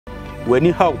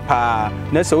wani how pa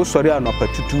na se wo sori anopa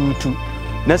tututu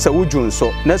na se wo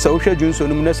dwunso na se wo hwe dwunso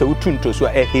no na se wo tunto so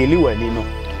heli wani no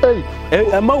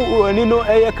ama wani no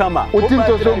eye kama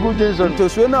utinto so gu dwunso to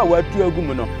so na watu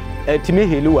agum no timi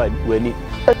heli wani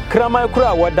kramai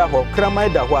kura wada ho kramai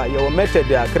da ho ye wo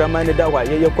method a kramai ne da ho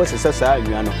ye kosesa saa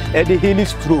anwa no the heli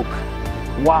stroke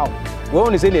wow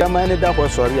won say ne kramai ne da ho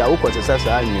sori a wo kosesa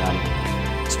saa anwa no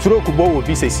stroke bo wo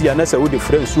bi sesi ya na se wo de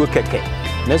friend so keke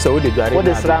na se wo de dware wo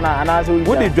de srana ana se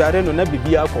wo de dware no na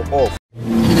bibia ko off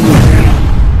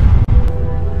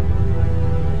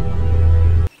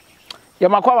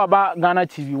Yamakwa baba Ghana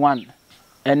TV1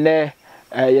 ene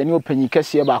yeni opanyi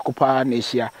kese ba kopa na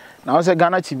ehia na won say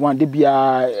Ghana TV1 de bia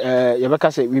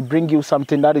yebeka say we bring you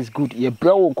something that is good ye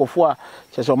brewo nkofo a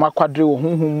chese o makwadre wo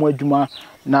honhom mu adwuma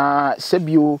na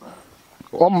sebio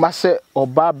o mase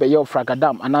oba be ye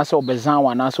ofragadam anase obezan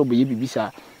wa anase obeye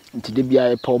bibisa nti de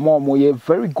bia mo ye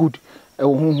very good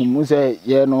wo honhom mu say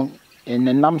ye no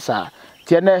enenam sa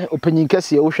tiene opanyi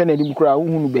kese wo hwe na ni mukura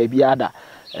honhom ba bia da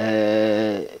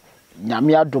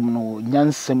nyame adom no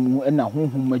nyansam na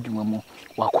honhom adwuma mu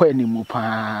wakwa animu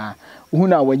pa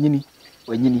huna wanyini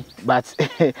but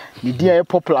the dear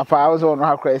popular powers on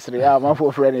how crazy ya ma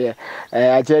for friend here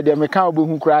aje de me kan obo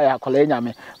hu kura ya kola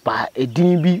nyame ba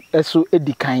edin bi eso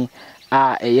edikan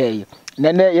a eye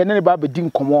nene ye ne ba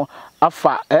bedin komo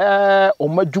afa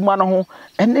omadwuma no ho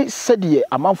ene sedie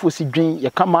amanfo si dwen ye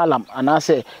kamalam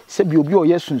anase se bi obi o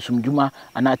ye sunsum dwuma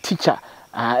ana teacher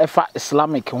efa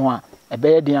islamic ho a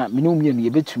ebe den a menu mienu ye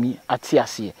betumi ate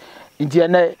ase nti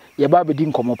ene ye ba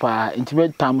bedin komo pa nti me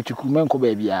tam tuku menko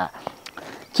ba bia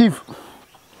chief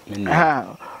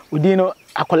udino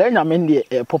akola nyame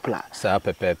de popular sa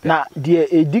pepepe na de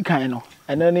edikan no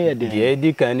ene ne ye de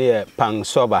edikan ne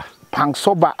pangsoba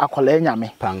akola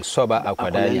nyame pangsoba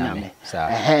akoda nyame sa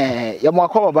ye mo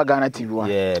akwa baba Ghana TV1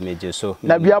 ye meje so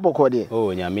na bia boko de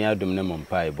oh nyame adum ne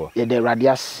mompai bo ye de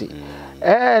radiasi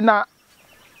na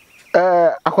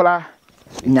akola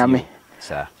nyame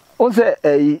sa on se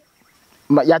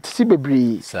ya tisi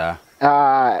bebri sa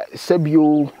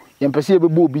sebio yempese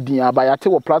bebo obi din aba ya te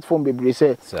wo platform bebri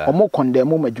se omo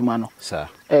condemn madwuma no sa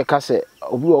ka se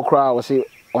obi okra wo se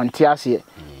onte ase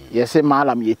ye se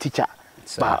malam ye teacher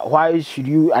but why should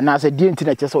you and as a dear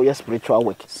internet just so your spiritual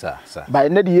work sa by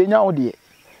na de yenya wo de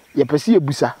ye pese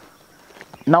ebusa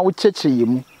na wo cheche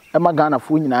yemu e ma Ghana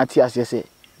fo nyina ate ase se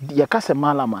ye ka se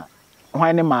malama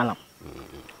why ne malam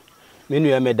menu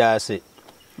ya medase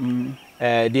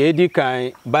the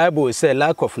edikan Bible say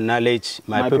lack of knowledge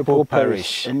my people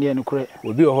perish ende no kure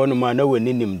obi ho no ma na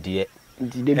woni nimde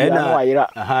de bia no ayira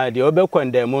de obe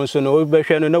condemn nso no obe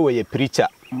hwe no na we preacher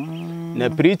na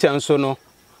preacher nso no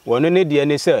wono ne de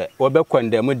ne say obe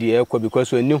condemn de ekọ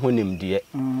because oni ho nimde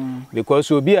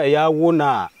because obi a ya wo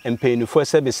na empenufo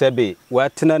sebe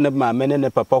watena ne maame ne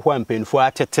papa ho empenufo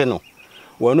atete no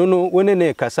wono no woni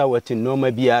ne kasa wati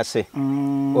noma bi ase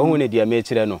wohu ne dia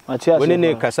mechire no woni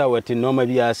ne kasa wati noma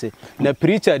bi ase na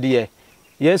preacher de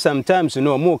yes sometimes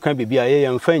no mo ka bibia ye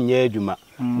yemfa nya adwuma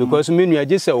because menu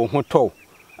agese wo ho to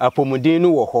apomudin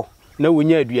no wo ho na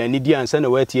wonya aduane di ansa na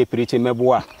wati preacher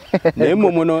meboa na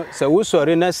emomo no se wo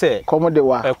sori na se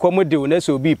komode na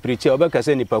se obi preacher obeka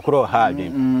se nipa kro ha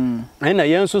adwen na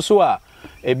yenso so a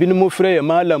ebinum frɛ ye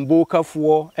malambo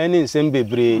kafo ene nsem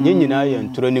bebre nyinyina ye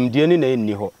ntoronimdie ni na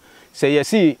enni ho se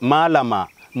yesi malama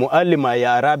muallima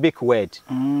ya arabic word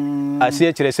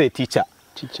asie kire se teacher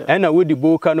ena wodi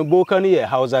boka no ye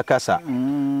hausa kasa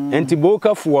enti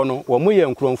boka fo no wo mo ye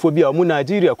nkromfo bi a mo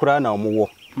Nigeria kura na mo wo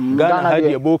Ghana ha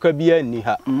de boka bi anni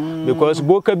ha because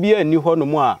boka bi anni ho no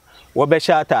mo a wo be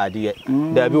sha ataade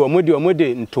da bi wo mo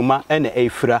de ntoma ena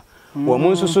efira wo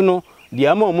mo nsusu no di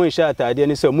ama o mo nsha ataade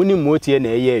ne se mo ni motie na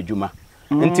eye adwuma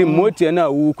nti motie na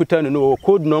wo kuta no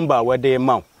code number wa de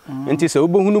ma nti se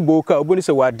obohunu boka oboni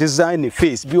se wa design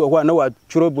face bi wo na wa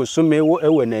churo bosome wo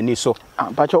ewe nani so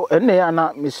pacho enne ya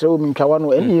na misre o mintwa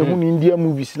no enne ye hunu India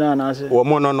movies na na se wo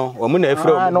mo na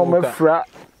efra o mo mafra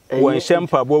won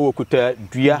shempa bo wo kuta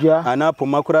dua ana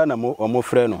pomakura na mo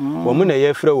frɛ no wo mo na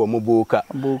ye frɛ wo mo boka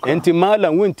enti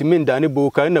malam wontimi ndane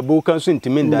boka na boka nso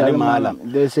ntimi ndane malam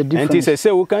enti se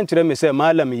wo kan kire me se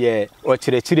malam ye o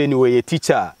kire ni wo ye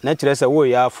teacher na kire se wo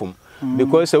ye afom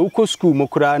because wo ko school mo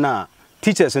kura na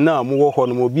teachers na mo wo ho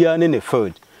no mo bia ne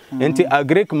field enti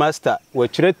agric master wo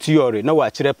kire theory na wa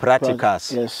kire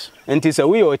practicals enti se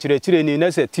wo ye o kire ni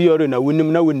na se theory na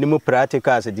wonim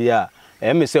practicals dia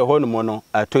me se ho no mo no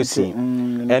atosi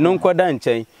eno nkoda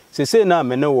nchen sese na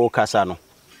me ne wo kasa no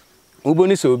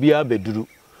uboni se obi abeduru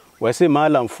wase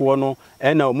malamfo no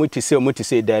ena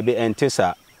omutise da be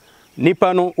entesa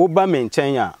nipa no uba me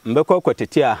nchen a mbekọ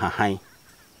kwetete ahahan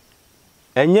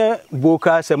enye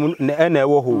boka asem na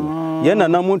ewo ho ye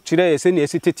nanam kire ese na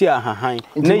esi tete ahahan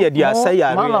na ye de asa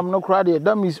yare malam no kra de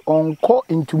that means onko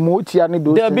into motia ne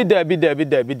do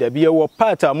dabi ye wo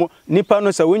part am nipa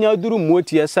no se wonya duru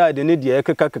motia side ne de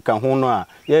ekeka ho no a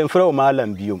ye mfra o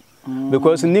malam biom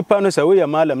because nipa no se wo ye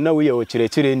malam na wo ye o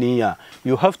kire ni ya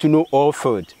you have to know all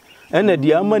field ena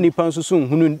de ama nipa nso so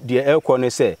hunu de ekọ ne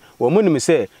se wo munim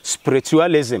se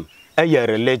spiritualism eye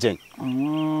religion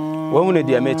wohune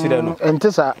de amechire no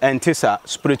entisa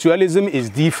spiritualism is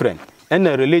different and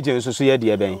religion so ye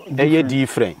de ben eye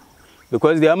different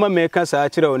because the ama make sa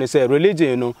akire woni say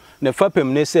religion no ne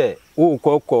fapem ne say wo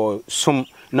kokọ som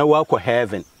na wa ko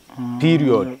heaven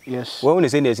period yes wohune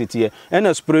say ne sitie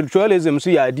and spiritualism so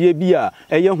ya de bi a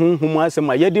eye honhom asem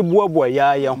a ye de boabo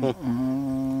ya ye ho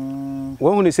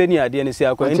wohune say ni ade ne say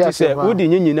akọ enti say wodi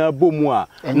nyina bomu a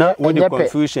na wodi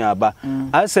confusion aba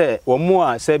ase womo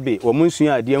a sebe womo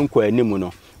nsuan ade nkọ animu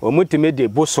no womo teme de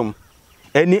bosom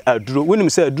any aduro wonim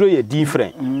say aduro ye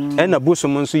different and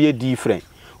abosom nso ye different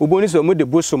uboni so womo de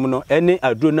bosom no any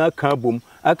aduro na ka bom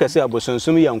akase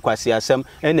abosonsom ye nkwase asem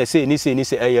and say ni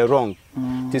say eye wrong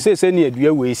ti say ni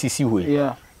adua we sisi hoi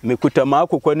yeah mekuta ma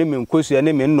akokọ ne menkosua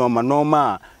ne me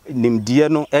noma nimdie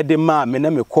no ede ma me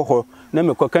na mekoho na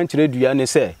mekoka nkire dua ne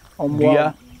se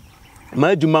dua ma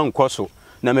adwuma nkoso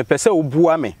na mepese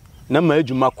obua me na ma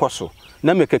adwuma koso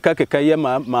na mekeka ye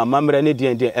ma mamre ne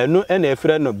die eno na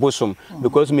efre no bosom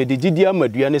because me digidi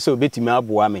amadua ne se obetimi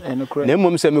aboa me na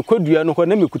mmom se mekodua no ho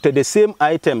na mekuta the same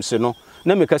items no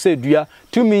na mekase dua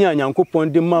tumi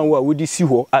anyankopon de ma wo a wodi si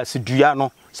ho as dua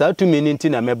no sa tumi ni nti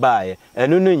na mebaaye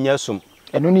eno no nyesom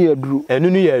enu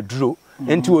ni ya duro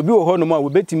enti obi wo hono ma wo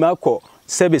betimi akọ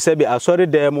sebe asori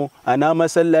demo ana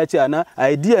masallaci ana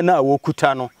idea na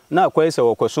wokuta no na akwai se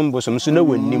wokosom bosom so na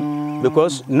wonnim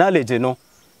because knowledge no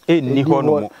ni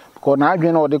hono mo ko na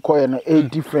adwen na ode koye no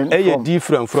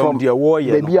different from the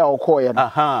warrior baby a okoye no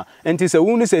aha enti se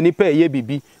wonu se nipa ye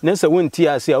bibi na se wonti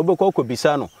ase a obekọ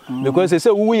kobisa no because se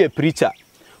wo ye preacher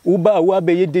uba wo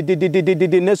abeye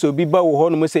de na so bi ba wo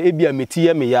hono mo se ebia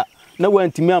metiye me ya na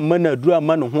wantimi amma na duru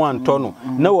amma no ho anto no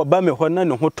na wo ba me ho na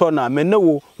ne ho to na me na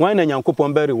wo wan na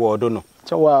nyankopon be reward no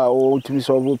chawa o timi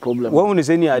solve problem wo hunu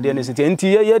se ni ade ne siti enti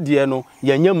ye de no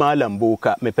yanya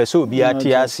malamboka me pese obi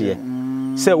ate ase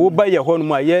se wo ba ye ho no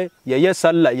ma ye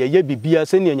salla ye bibia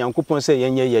se ni nyankopon se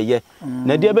ye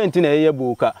na de be enti na ye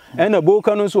boka na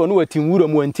boka no so no watin wura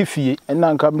mu wanti fie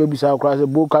na nka mbebisa akra se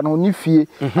boka no ni fie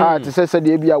a te se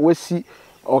de bia wasi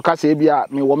o ka se bia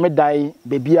me wo me dai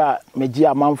bebi a meji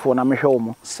amanfo na mehwe wo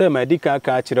mo se ma dika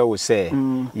ka kire wo se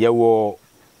ye wo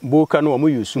boka no wo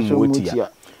yusu motia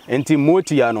enti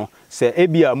motia no se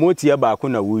ebia motia ba ko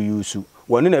na wo yusu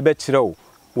wonu na be kire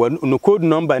wo no code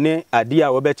number ne ade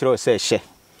a wo be kire wo se hye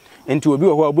enti obi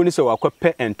wo ho aboni se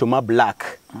wakopɛ entoma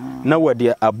black na wo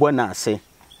de abo na ase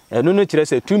eno no kire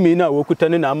se tumi na wokuta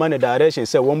ne na ama ne direction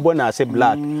se won bo na ase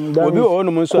black obi wo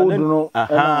no nso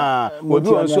obi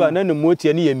wo nso ana ne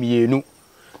motie ne yemienu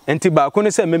enti ba ko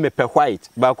ne se mepe white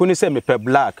ba ko ne se mepe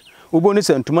black ubo ne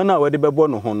se ntuma na wode bebo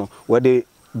no ho no wode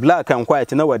black and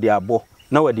white na wode abo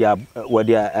na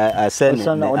wode asene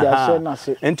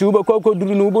enti ubo ko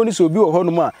duru no ubo ne se obi wo ho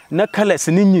no ma na colors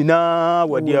ne nyina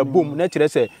wode abom na kire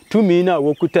se tumi na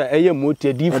wokuta eye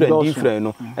motie different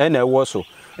no na ewo so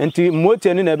enti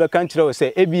motie ni na ebe kan kire wo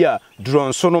se ebia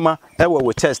drone sonoma ewo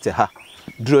wo chest ha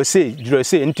drose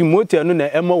enti motie no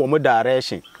na ema wo mo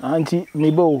direction anti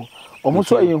nibo omo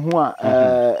so yehu a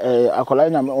akola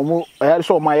nya omo ya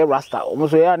so ma ye rasta omo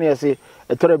so ya na yese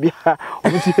etore bia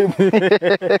omo tie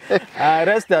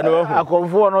rasta no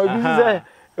akonfo no bi se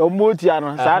omo tie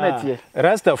no sa na tie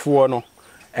rasta fo no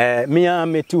mia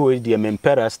meti ho die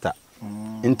memperasta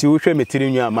nti wo hwe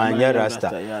metiri nyu amanya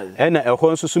rasta ena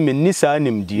ehon so menni saa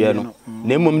nimdie no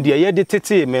na emom de ye de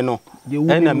tete me no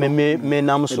ena me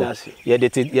nam so ye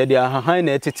de ahahan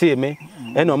na tete me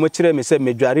ena omo kire me se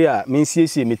medware a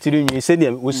mensiesie metiri nyu se de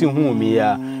wosi hu me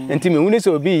ya nti me hunu se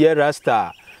obi ye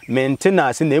rasta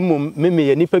maintenance na emom me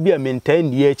ye nipa bi a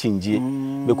mentan die achingie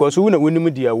because wo na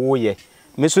wonim de wo ye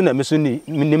me so ni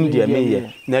nim de me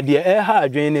ye na de ha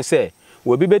adwen ne se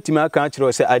wo bi betimi aka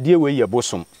kire se ade we ye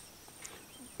bosom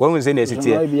won ze ne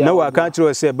sitie na wa ka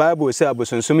kire se bible se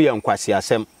abosonsum ye nkwase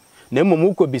asem na mmom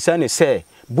uko bisa ne se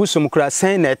busum kra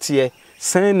sen na tie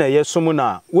sen na ye som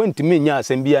na wontimi nya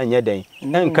asem bi anya den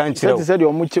enka kire se de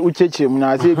omu uchechim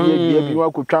na se bi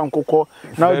wakotwa nkokọ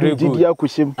na odidi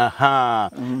akohyem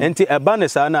enti eba ne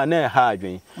sa na ha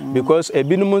adwen because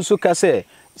ebinum nso ka se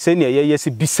ne ye se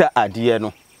bisa ade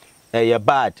no ye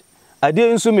bad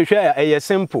ade nso mehwe ye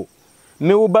simple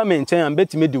me wo ba me nchen am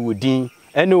betime de wodin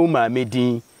ene wo ma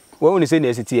medin wo ne se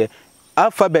ne sitie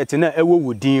alphabet na ewo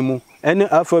wodin mu any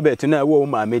alphabet na wo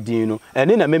ma medin no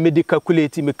ene na me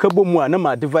calculate me kabo mu na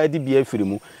ma divide bi afiri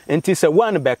mu enti se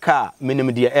 1 be ka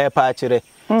menim de e pa kire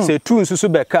se 2 nsusu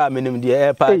be ka menim de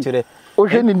e pa kire o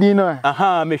hwe ni din no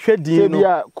aha me hwe din no se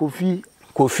bia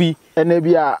kofi ene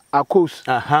bia ACCROSS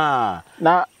aha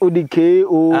na odi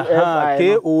KO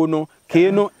KO no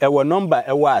K no ewo number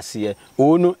ewo ase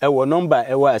O no ewo number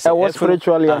ewo ase ewo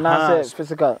spiritually na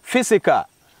say physical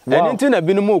ene nti na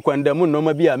binu mu kwanda mu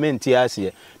noma bi a menti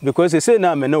ase because say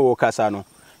na me no wo kasa no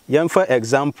yemfa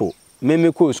example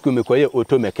me ko school me ko ye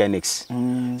auto mechanics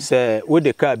say wo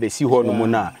de car be si ho no mu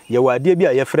na ye wade bi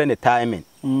a ye frɛ ne timing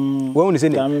wo ni say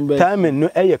timing no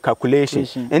eye calculation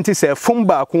enti say fom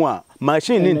ba ko a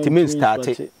machine ni ntimi start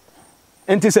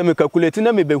enti se me calculate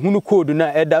na me behunu code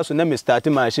na eda so na me start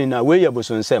machine na we ye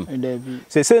bosonsem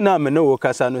se na me no wo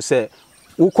kasa no se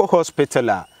wo ko hospital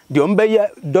a de ombe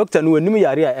doctor no wanim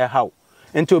yare a ehaw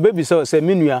enti obebi se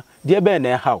menua de be na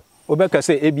ehaw obeka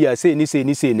se ebia se ni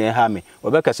na eha me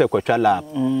obeka se kwatwa lab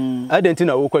adenti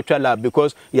na wo kwatwa lab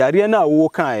because yare na wo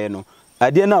kan no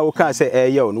ade na wo kan se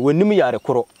eyew no wanim yare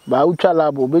koro ba utwa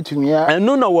lab obetumi ya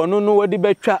eno na wono no wodi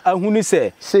betwa ahuni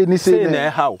se na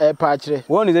ehaw e pa kire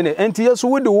woni se ne enti yeso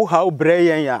wodi wo haw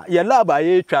breyen ya lab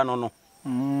aye twa no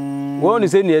woni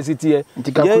se ne esitie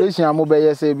nti calculation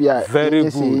amobeye se bia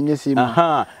nyesi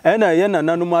aha ena ye na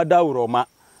nanum adawroma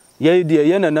ye de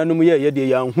ye na nanum ye de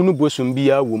ya hunu bosum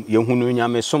bia wom ye hunu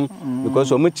nyamesom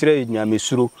because o mo kire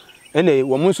nyamesuro ena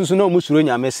wo mo susu na o mo suro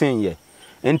nyamesen ye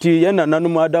enti ye na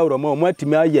nanum adawroma o mo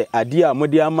atimi aye ade a mo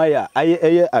de amaya aye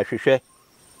eye ahwehwe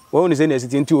woni se ne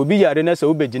esitie nti obi yare na se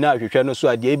obegina ahwehwe no so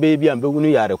ade ebe bia mbehunu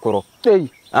yare koro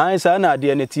ai sa na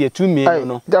ade ne tie tumi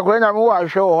no dakora nyame wo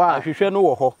ahwehwe wo ha ahwehwe no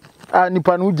wo ho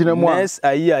nipa no gina mu a nes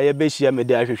ayi a ye be hia me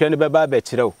de ahwehwe no be ba be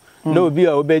kirew na obi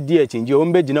a obedi achinje o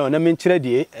mbe gina o na me nkire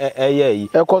de eye yi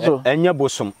ekoso enya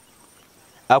bosom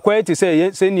akwai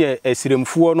se ne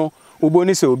asiremfuo no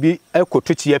uboni se obi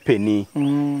ekotochie peni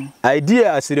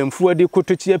idea asiremfuo de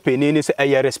kotochie peni ni se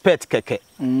eye respect keke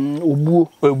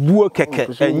obuo keke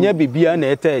enya bibia na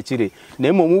eta akire na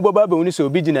emomu baba ba oni se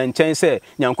obi gina nchen se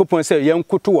nyankopon se ye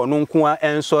nkoto wono nko a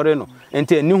ensore no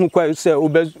enti eni hu kwa se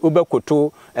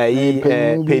obekoto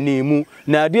peni mu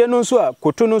na ade no nso a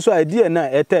koto no nso idea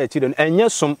na eta akire no enya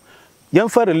som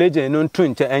yemfa religion no nto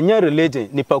nche enya religion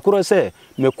nipakoro se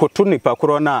me koto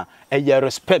nipakoro na eye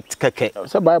respect keke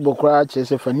se bible kura che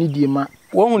se fa nidie ma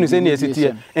wo hu ni se ne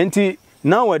esitie enti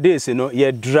nowadays no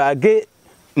ye drage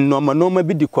noma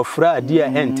bi di kofra ade a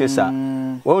entesa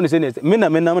wo hu ni se ne me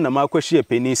na makohie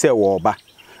peni se wo ba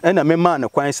ena me ma na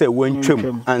kwan se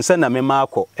wontwem ansa na me ma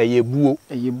akọ eye buo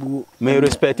me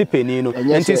respect peni no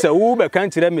enti se wo be kan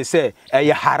kire me se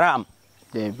eye haram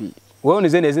debi wo ni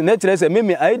se ne kire se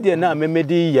me idea na me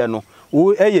medi ye no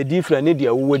wo eye different ne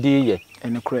dia wo wodi ye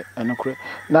enokre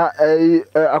na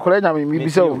akora nyame mi bi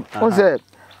se wo se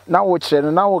na wo kire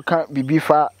no na wo ka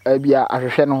bibifa bia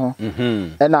ahwehwe no ho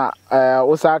ena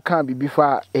wo sa ka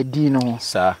bibifa edi no ho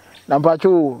sa na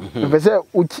mpacho mpese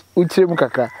ukire mu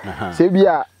kakra se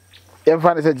bia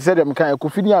emfa ne se dem kan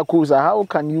ekofini ACCROSS how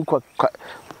can you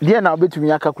dia na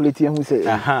obetumi calculate hu se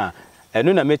aha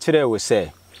eno na me kire wo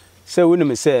se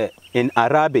wonim se in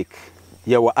Arabic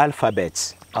your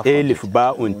alphabet alif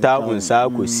ba unta unsa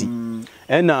kosi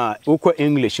ena ukọ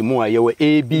English mu a your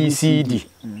ABCD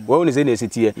wo ne se ne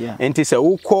sitie enti se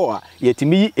ukọ a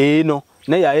yetimi A no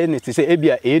na ya ye ne se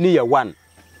ebia A ni ye 1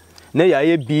 na ya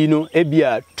ye B no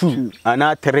ebia 2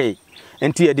 ana 3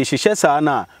 enti ye de hihye saa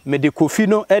na me de kofi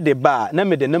no e de ba na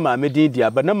me de na ma me din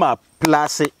dia ba na ma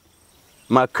place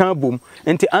makabum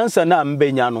enti answer na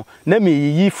mbenya no na me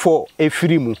yi 4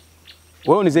 efiri mu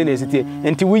wo ni se ne sitie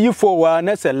enti wo yi 4 wa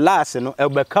na se last no e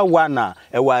be ka 1 na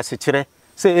e wa asekire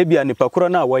se ebia nipa koro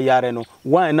na wo yare no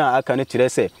 1 na aka ne kire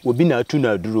se obi na atu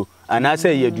na duro ana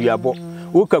se ye duabo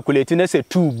wo calculate na se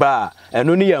 2 ba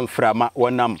eno ne ya mframa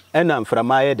wonam ena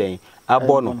mframa ye den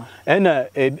abono ena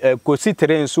kosi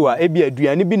 3 nso a ebia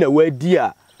aduane bi na wadi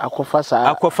a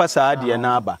akofa saa de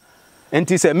na aba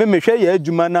enti se memehwe ye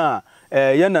adwuma na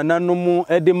ye nananom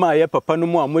ede ma ye papa no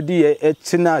mu amodi ye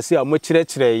kyena ase a mo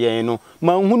kyerɛkyerɛ yen no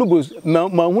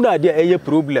manhunu ade a eye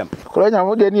problem koronya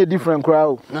mo de ne different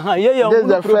crowd ye this is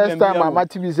the first time I'm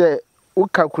at be say we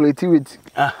calculate with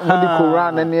the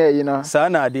Quran and you know sa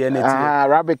na ade ne ti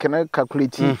Arabic na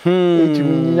calculate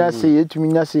etumi nya se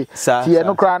tie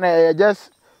no kra na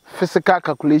just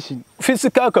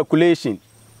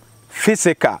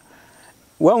physical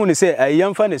wa hu ne say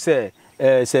ayamfa ne say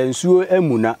nsuo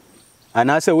amuna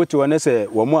anase wote wona se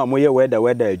wo mo amoye weda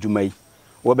adwuma yi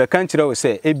wo be kan kire wo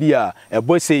se ebia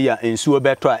ebose ya nsuo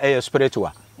beto a eye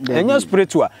spiritual enya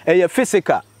spiritual eye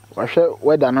physical wahwe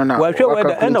weather no na wahwe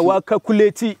weather ena wa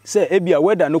calculate say ebia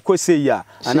weather no kose ya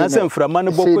anase mframa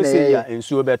no bokose ya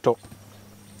ensuo beto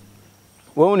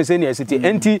won say ne city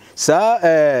enti sa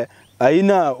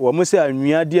ayina wo mo say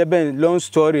anwia de ben long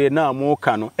story na mo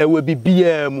ka no ewe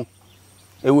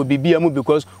bibia mu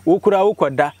because wokura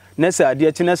wokoda na say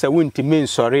ade chi na say wontimi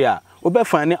nsori a obe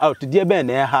find out de ben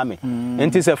na ha me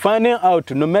enti say finding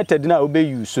out no method na obe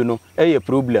use no e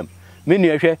problem me nu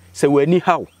ehwe say wani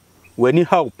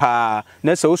how pa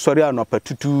na say wosori anopa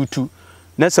tututu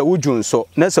na say wodwunso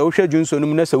na say wohwe dwunso no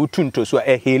na say wotunto so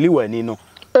eheli wani no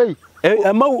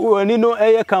ama wani no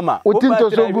eye kama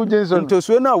wotunto so gudwunso tunto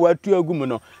so na watu agum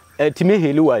no etimi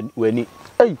heli wani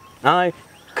ai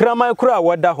kramai kura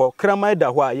wada ho kramai da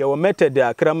ho ye wo method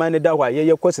a kramai ne da ho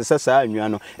ye kosesa saa anwa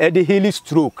no e de heli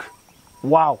stroke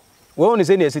wow wo ne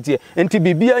se ne sitie enti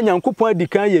bibia nyankopon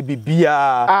adikan ye bibia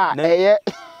na eye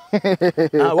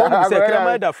wo ne se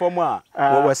kramai da form a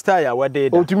wo style a wada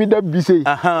da otumi da bi sei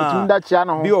otumi da chia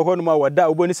no ho bi ho no ma wada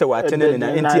oboni se watene ne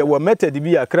na enti wo method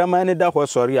bi a kramai ne da ho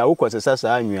sori a wo kosesa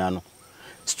saa anwa no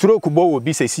stroke bo wo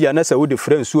bi sesi a na se wo de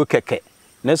friend suo keke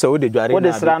na se wo de dware na wo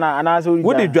de srana ana so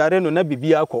wo de dware no na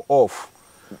bibia akọ off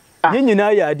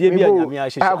nyina ya ade bi anyame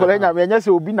ahyehyɛ akola nyame nya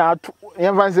se obi na ato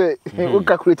yemfa se o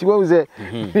calculate wo ze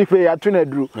ife ya to na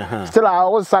duru still a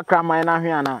wo sakraman na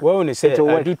hwe ana wo ne se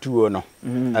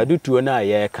adutuo na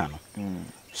ye ka no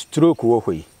stroke wo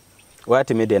hoi what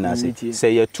me de na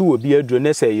se ye tu obi aduro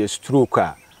na se ye stroke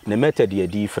a na method ye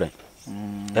different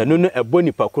eno no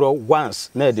eboni pakoro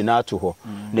once na edi na ato ho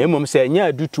na emom se nya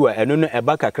adutu a eno no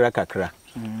eba kakra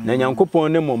na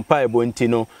nyankopon ne mompa ebonti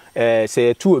no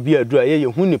se tu obi adura ye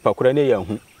hu ni pakoro ne ye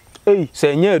hu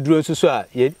se nya aduro nsuso a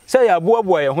se ya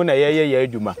boaboa ye hu na ye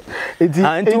adwuma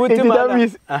anti wutima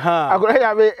akora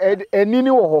ya be enini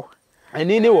wo ho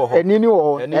ene wo ho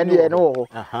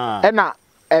ena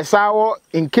esawo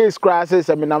in case crashes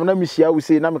I mean na misia we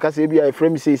say na me ka say bia e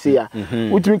frame say ya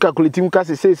utimi calculating ka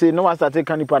say no wa start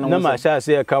kanipa na ma sha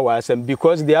say ka wa asem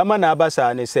because the ama na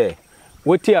abasa ne say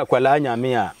woti akwala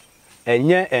nyame a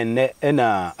enye enne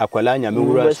na akwala nyame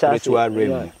wura spiritual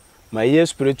realm my year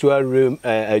spiritual realm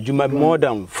adwuma more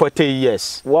than 40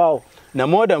 years wow na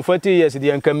more than 40 years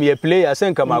the nkam ye play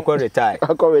asen kam retire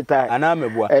ana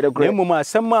meboa na mum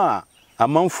asem a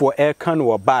amanfo e kan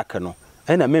wo back no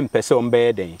ena me mpese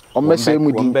ombe den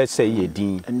ombe se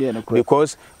yedin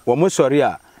because wo mo sori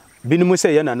a binimu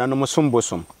se ye nananom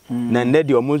sombosom na nne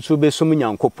de omo nso be som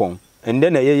nyankopon ende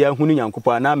na ye hunu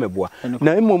nyankopon na meboa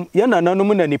na emom ye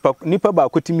nananom na nipa ba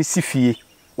akotimi sifie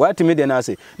watimi de na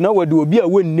ase na wode obi a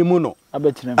wonnim no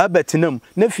abetinam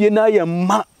na fie na ye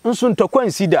ma nso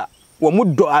ntokwansida wo mo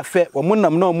do afe wo mo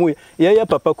nam na wo ye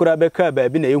papa kura be ka ba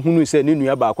bi na ye hunu se ne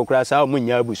nua ba akokura sa wo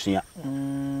nya abusua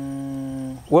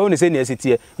wo ne se ne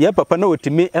asitie ye papa na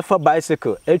otimi efa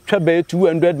bicycle etwa ba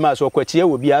 200 miles okwachi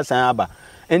wo bi asan aba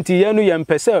enti ye no ye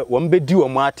mpese wo mbedi wo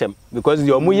mo atem because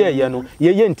the omo ye no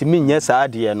ye ntimi nya saa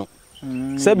de no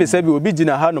sebi obi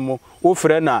gina hanom wo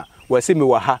frɛ na wasemi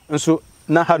wa ha nso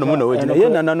na hanom na wogina ye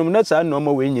nananom na saa no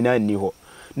ma we nyina ni ho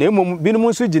na emom binum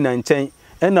nso gina nkyɛn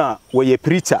ɛna wo ye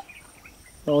preacher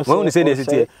wo ne se ne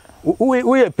asitie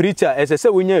wo ye preacher esese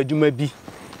wo nya adwuma bi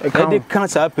e kan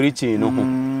saa preaching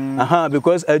no ho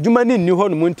because adwuma ni ni ho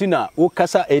no ntina wo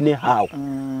kasa anyhow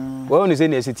wo ne se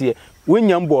ne asitie wo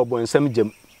nyam bo obonsam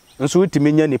jam nso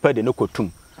wutimi nya nipa de no kotum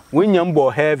wo nyam bo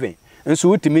heaven nso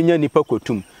wutimi nya nipa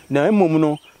kotum na emom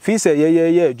no fi se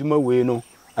ye adwuma we no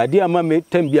ade ama me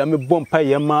tambia me bompa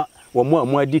ye ma wo mo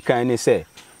amu adi kan ne se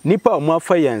nipa omo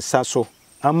afa ye nsa so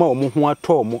ama omo ho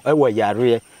ato omo e wo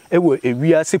yare e wo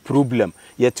ewiase problem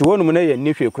yete wonum na ye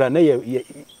nihwe kura na ye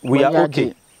we are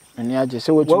okay ani age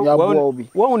se wotumi abo obi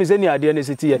wo ne se ni ade ne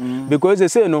siti ye because they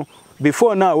say no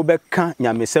before now we be ka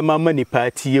nyamesema ma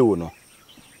nipa tie wo no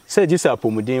se jisa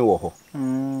pomuden wo ho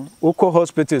wokɔ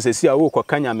hospital se si a wokɔ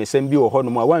ka nyamesem bi wo ho no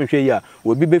ma wanhwe yi a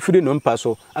obi be firi no mpa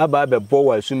so aba be bo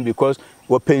wa sum because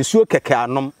wo pensuo keke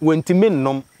anom wontimi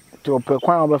nnom to pe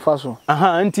kwan obefa so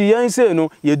anti yan se no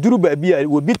ye duru ba bi a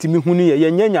obi timi hunu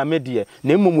ye nya nyame de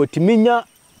na mmom otimi nya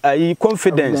ayi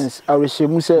confidence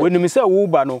awreshemu se wonim se wo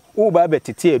ba no wo ba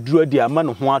betete aduru adi ama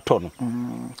no ho atɔ no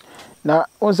na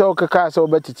onse okaka se wo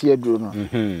betete aduru no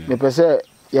me pese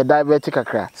ye diabetic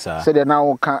kakra se de na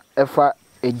wo ka efa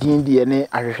edin de ne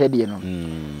ahwehwe de no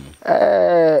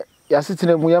ya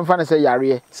sitine mu yemfa ne se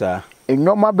yare sa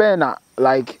enwoma be na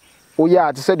like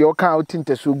oya te se de o kan o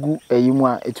tinteso gu eyimu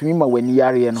a etumi ma wani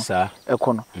yare no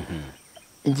ekɔ no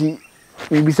nti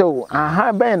mi se wo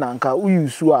aha be na nka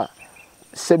uyusu a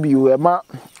sebi we ma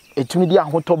etumi di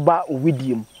ahoto ba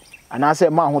owidiem ana se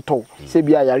ma ahoto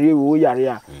sebi a yare we o yare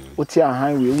a oti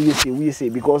ahan we we say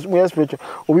because we spiritual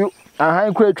obi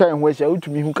aha kura twa ho ahia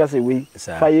utumi hu kase we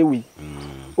fa ye we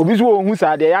obi so wo hu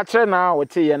sa de ya kire na wo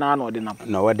te ye na na ode nam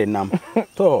na wode nam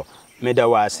to me da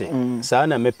wase sa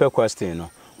na me pe question no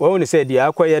wo ni say dia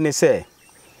akoye ni say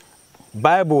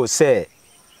Bible say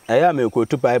aya me ko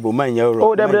to Bible man ye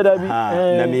ro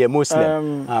na me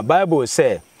Muslim Bible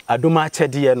say adoma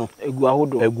chede no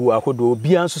egu ahodo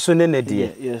obi ansoso ne de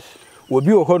yes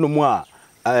obi ohono a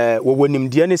wo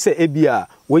wonimde ne se ebia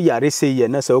wo yare se ye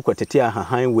na se okotete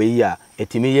ahahan we ya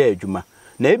etimi ye adwuma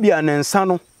na ebia ne nsa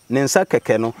no ne nsa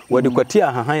keke no wo de kote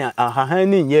ahahan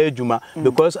ni nye adwuma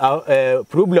because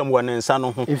problem wo ne nsa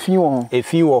no ho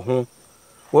efi wo ho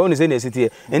wo ne se ne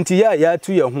sitie enti ya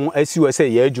tu ye ho asiwo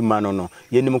se ye adwuma no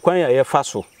ye nim kwan ya ye fa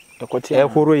so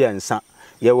horo ye nsa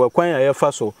ye wo kwan ya ye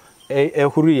fa so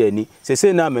horo ye ni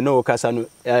se na me no kasa no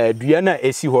dua na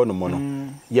esi ho no mo no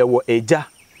ye wo eja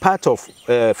part of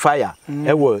fire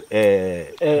ewo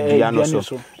dua no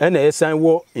so na esan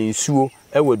wo nsuo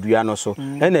ewo dua no so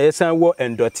na esan wo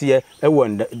endote ewo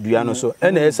dua no so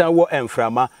na esan wo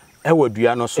enframa ewo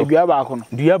dua no so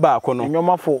dua ba ko no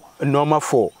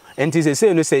nyomafo enti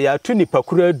se no se ya tu ni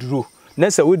pakura aduro na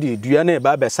se wodi dua na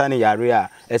ba besa ne yare a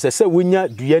se wonya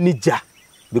dua ni ja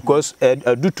because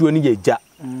adutuo ni ye ja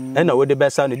na wodi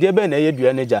besa no de be na ye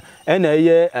dua ni ja na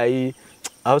ye ai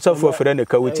also for friend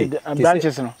kawuti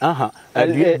branches no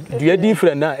dua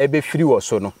different na ebe free wo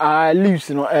so no leaves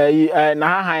no na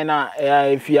hahan na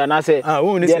efia na se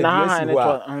de na hahan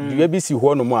no dua bi si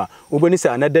ho no mo a oboni se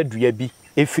another dua bi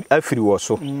afiri wo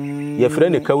so ye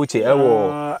friend kawuti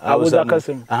ewo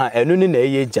enu ni na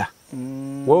eye ja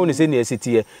wo ni se na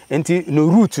esitie enti no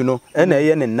root no na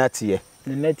eye ne natie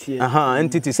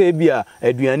enti ti se bia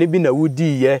aduane bi na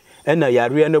wudi ye na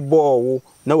yare ne bọọwo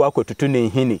na wakotutu ne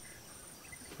hini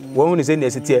wo hunu se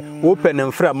ne sitie wo pe ne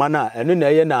mfra mana enu na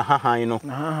ye na hahan no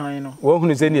wo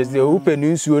hunu se ne sitie wo pe ne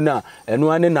nsuo na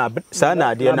enu ane na sa na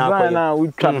ade na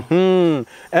akoye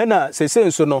ena sese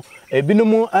nso no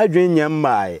ebinumu adwen nyam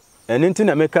mai enu nti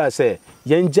na meka se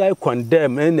yenjai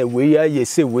condemn ena we ya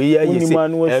yese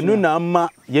enu na ama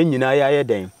ye nyina ya ye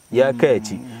den ya ka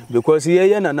echi because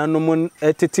ye na nanom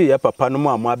etete ya papa no mu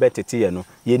ama betete ye no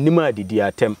ye nima adidi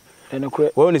atem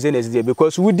wo ni say na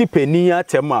because we depeni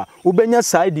atem a wo benya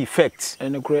side effects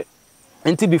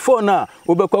enti before na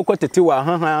wo bekwa tete wa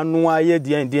hahan anu aye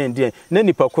dien na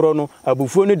nipa koro no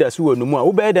abufuo no daso wo numu a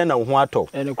wo be den na wo ho ato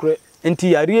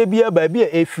enti yare bia ba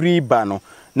bia efri ba no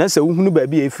na se wo hunu ba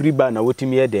bia efri ba na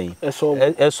wotimi ye den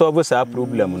solve sa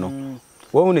problem no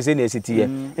wo hunu say na sitie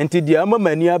enti dia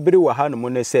amamani abere wa ha no mo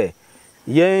ne say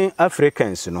yen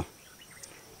Africans no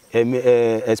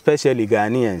especially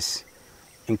Ghanaians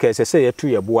nke se yetu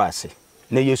ye boase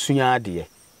na yesunya ade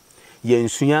ye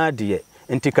nsunya ade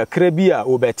enti kakra bi a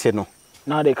obete no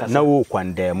na wo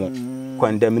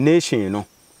condemnation no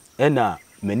na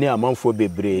meni amanfo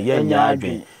bebre ye nya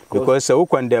adwen because wo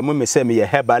condemn me se me ye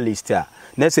herbalist a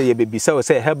na se ye bebisa wo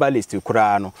se herbalist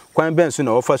kura no kwan ben so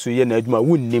na wo fa so ye na adwuma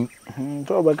wunnim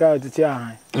to baka tete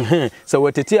ahan so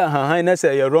wo tete ahan na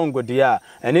se ye wrong dia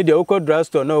ene de wo ko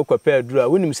drugstore na wo ko pe adura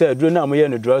wunnim se adura na mo ye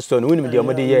no drugstore no wunnim de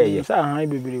mo de ye se ahan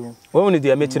bebre wo wunnim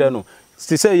de me kire no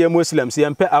si se ye Muslims ye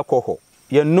mpe alcohol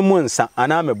ye num nsa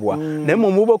ana meboa na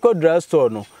mo wo ko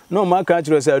drugstore no no ma ka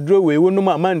kire se adura we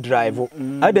wonum a man drive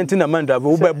adenti na man drive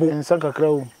wo bebu nsa kakra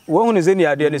wo hunu ze ni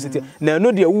ade ne siti na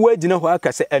no de wo agina ho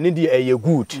aka se ene de eye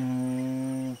good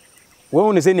wo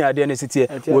hunu ze ni ade ne siti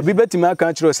obi betimi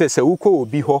aka kire se wo ko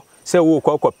obi ho se wo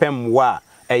ko pem wa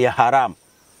eye haram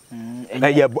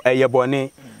eye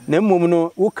boni na mmom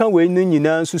no wo kan we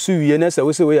nyina nsusu wie na se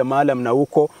wo se we ya malam na wo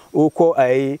ko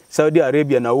ai Saudi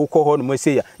Arabia na wo ko ho no mo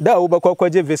se ya da wo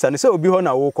bakwaje visa ne se obi ho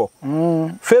na wo ko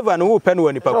favor no wo pen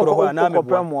wo nipa kuro ho na me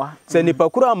se nipa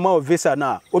kuro amma visa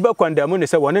na wo be kwandam ne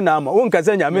se woni na ama wo nka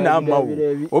se nyame na ama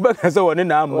wo be ka se woni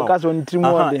na ama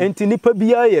enti nipa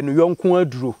bia ye no yonko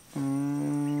aduro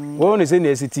wo ne se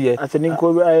ne sitie ateni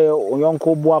nko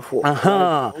yonko boafo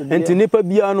enti nipa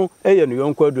bia no ye no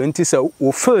yonko aduro enti se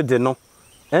wo field no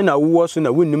ena wo so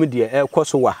na wonnim de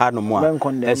ekoso wa ha no mo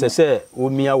a esese wo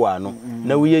mia wa no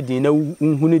na wo ye din na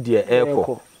nhunu de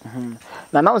eko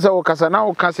na se wo kasa na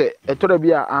wo kase etora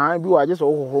bi a bi wa je so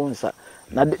wo ho nsa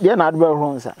na de na adbe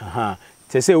ho nsa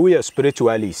se we are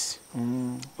spiritualists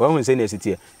wo hun se na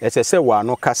sitie esese wa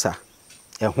no kasa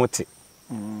ehote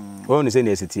wo hun se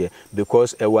na sitie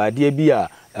because ewade bi a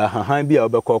ahahan bi a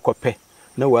obekọkọpe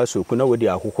na wa soku na wo de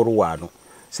ahokoro wa no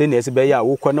se ne ese be ya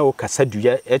wo kọ na wo kasa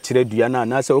dua kire dua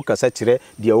na se wo kasa kire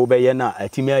de wo be ye na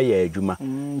atimi aye adwuma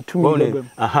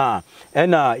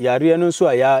ena yare no so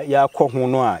a ya kọ ho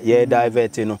no a ye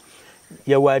divert no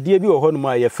ye wade bi wo ho no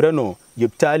a ye frɛ no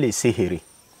yeptale sihiri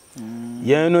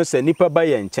ye no se nipa ba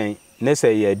ye nkyɛn ne sɛ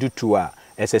yɛ dutu a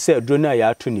ɛsɛ sɛ aduro no a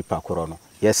yɛato nipa korɔ no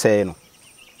yɛsɛe no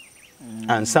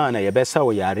ansa na yɛbɛsa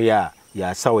wo yare a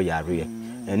yɛasa wo yare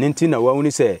ɛno nti na wahu ni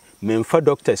sɛ memfa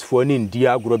doctors foɔ ne ndi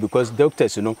agorɔ because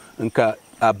doctors no nka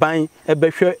aban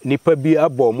ɛbɛhwɛ nipa bi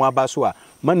abɔ mo aba so a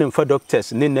ma ne mfa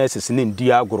doctors ne nurses ne ndi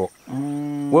agorɔ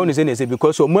wahu ni sɛ ne sɛ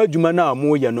because ɔmo adwuma no a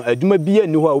ɔmo yɛ no adwuma bi yɛ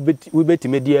ni hɔ a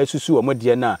wobɛtumi de asusu ɔmo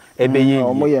deɛ no a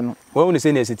ɛbɛyɛ wahu ni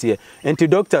sɛ ne sɛ teɛ nti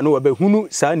doctor no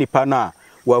wɔbɛhunu saa nipa no a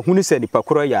wahunu sɛ nipa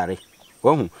korɔ yare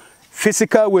wahu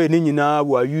physical way ni nyinaa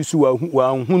wa use wa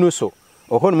hunu so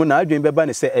ɔhɔ no na adwen bɛba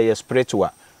ne sɛ ɛyɛ spiritual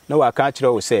na waka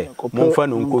akyerɛ wo sɛ momfa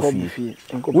no nkɔfie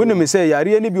wonim sɛ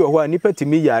yare ni bi wɔ hɔ a nipa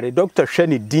timi yare doctor hwɛ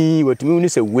ne din watumi woni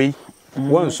sɛ wei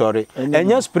won sorry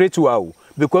ɛnyɛ spiritual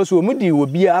because wo mudi wo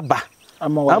bi aba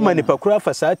ama nipa kora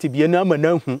fa saa tibie na ama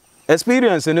na hu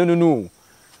experience no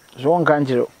so won kan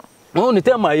kyerɛ wo ne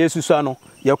tema yesu so no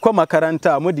yɛkɔ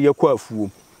makaranta a mo de yɛkɔ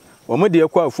afuom omo de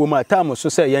yɛkɔ afuom a tam so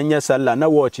sɛ yɛnyɛ sala na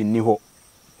watch ni hɔ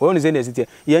wo ne sɛ ne sitie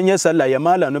yɛnyɛ sala yɛ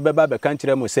mala no bɛba bɛka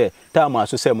kyerɛ mo sɛ tam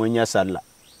aso sɛ mo nyɛ sala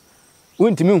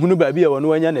wontimi hunu baabi a wɔno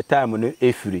wanya ne time no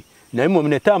efiri na mmom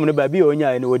ne time no baabi a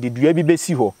wonya ne wɔde dua bi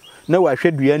besi hɔ na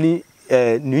wahwɛ dua ni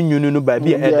ne nyunu no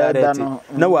baabi a ɛdarete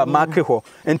na wa mark hɔ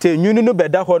ente nyunu no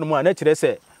bɛda hɔ no mu a na kyerɛ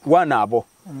sɛ wa na abɔ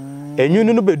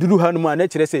enyunu no bɛduru ha no mu a na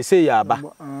kyerɛ sɛ sɛ yɛ aba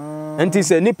ente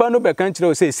sɛ nipa no bɛka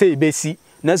kyerɛ sɛ sɛ besi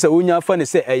na sɛ wonya afa ne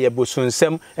sɛ ɛyɛ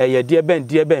bosonsɛm ɛyɛ deɛ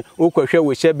bɛn wokɔhwɛ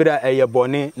wo hyɛbere a ɛyɛ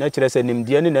bɔne na kyerɛ sɛ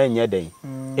nimdeɛ no na ɛnyɛ den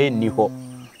ɛnni hɔ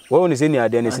wo ne sɛ ni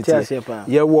ade ne sitie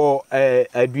yɛwɔ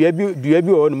dua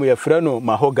bi wɔ no mu yɛfrɛ no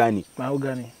mahogany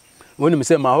wonim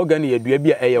sɛ mahogany yɛ dua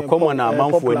bi a ɛyɛ common na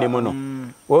amanfoɔ anim no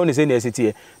wo ne sɛ ni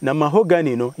sitie na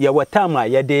mahogany no yɛwɔ tam a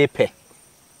yɛde pɛ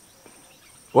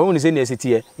wo ne sɛ ni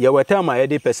sitie yɛwɔ tam a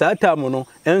yɛde pɛ saa tam no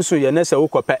ɛnso yɛ ne sɛ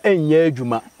wokɔpɛ ɛnyɛ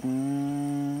adwuma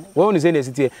wo ne sɛ ni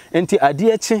sitie enti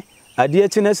adeɛ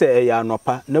kye na sɛ ɛyɛ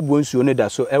anopa na bonsuo no da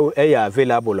so ɛyɛ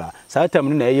available a saa tam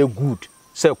no na ɛyɛ good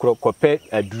sɛ kɔpɛ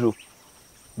aduro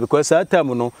because saa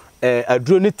tam no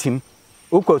aduro no tim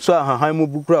wokɔ so ahahan mu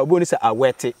bukura wobɔ ni sɛ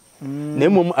awɛte na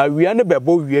mmom awia no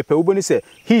bɛbɔ wie pɛ wobɔ ni sɛ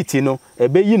heat no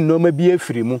ɛbɛyi nnɔma bi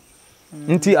afiri mu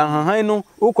nti ahahan no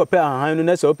wokɔpɛ ahahan no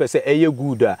na sɛ wopɛ sɛ ɛyɛ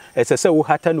good a ɛsɛ sɛ wo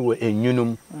hata no wɔ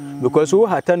enwunum because wo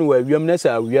hata no wɔ awiam na sɛ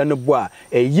awia no bɔ a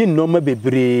ɛyi nnɔma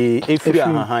bebree efiri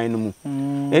ahahan no mu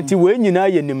nti wo nyinaa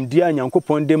yɛ nimdeɛ a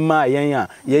Nyankopɔn de maa yɛn a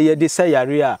yɛyɛ de sɛ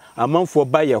yare a amanfoɔ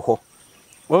ba yɛ hɔ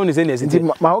wo ne sɛ ne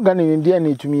sɛ mahogany nimdeɛ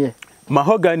ne tumi yɛ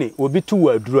mahogany obi tu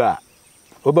wɔ aduro a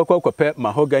wobɛkɔ kɔpɛ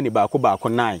mahogany baako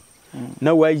 9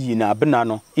 na wayi na abena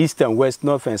no eastern west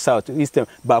north and south eastern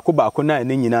baako 9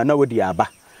 ne nyina na wodi aba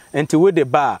enti wode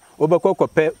ba wobɛkɔ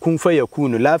kɔpɛ kumfa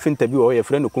yakunu laughing tabi wɔ yɛ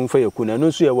frɛ no kumfa yakunu no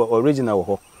nso yɛ wɔ original wɔ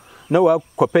hɔ na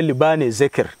wakɔpɛ libane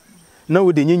zekir na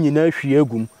wode nyina hwie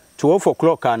agum 12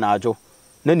 o'clock anadwo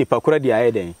na nipa kora de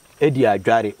ayɛ den edi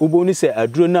adware woboni sɛ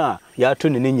aduro na ya to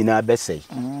ne nyina bɛsɛi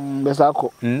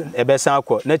ɛbɛsa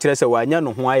akɔ na kyerɛ sɛ wanya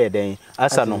no ho ayɛ den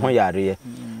asa no ho yare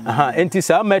aha enti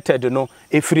saa method no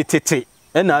efiri tete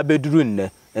ɛna abeduru nnɛ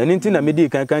ɛno nti na medi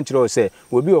kan kyerɛ sɛ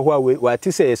obi wɔ hɔ a wate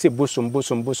sɛ yɛse bosom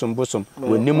wɔnim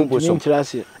bosom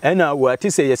ɛna wate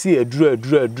sɛ yɛse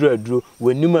aduro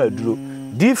wɔnim aduro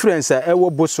difference a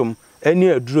ɛwɔ bosom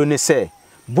ɛne aduro ne sɛ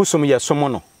bosom yɛ som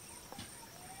no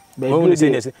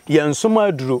yɛn som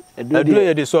aduro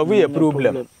yɛ de solve yɛ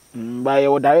problem ba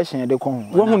yɛ direction yɛ de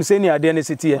kɔ ho wɔn sɛ ni adeɛ ne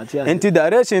sitie enti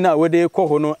direction na wɔde kɔ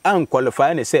ho no an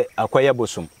qualify ne sɛ akɔyɛ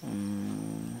bosom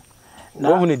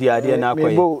wɔn di adeɛ na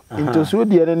akɔyɛ into so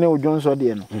deɛ ne odwonso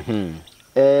deɛ no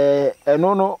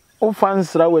ɛno no o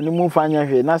fansra wani mu fanya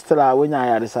hwe na stra wonya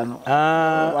ayaresa no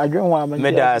adwen ho amanya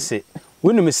medase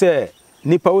wonim sɛ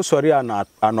nipa wo sɔre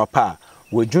anopa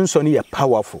wodwonso no yɛ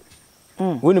powerful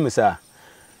wonim sɛ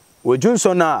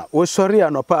wodwonso na wo sɔre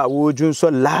anopa wodwonso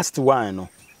last one no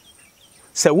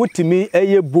sɛ wotimi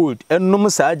ɛyɛ bold ɛnom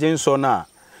saa gyenso na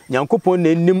Nyankopɔn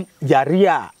na nim yare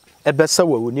a ɛbɛsa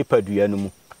wo nipa dua no mu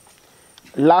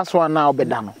last one na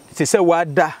obeda no se sɛ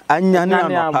wada anya na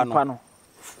anopa no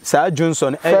saa dwonso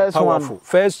no ɛyɛ powerful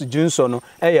first dwonso no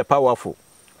ɛyɛ powerful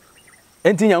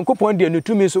enti Nyankopɔn de no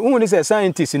tumi so wohuni sɛ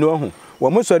scientists no ho wo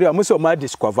mo sɔre a mo sɛ mo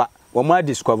discover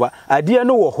adeɛ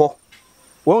no wɔ hɔ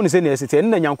wo huni sɛ ne ɛsite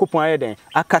na Nyankopɔn ayɛ den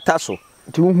akata so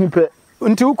nti wo hu pɛ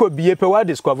nti wo kɔ bie pɛ wa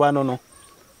discover no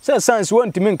say science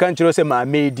won't mean can't say ma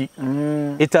made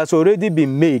it has already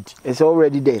been made. It's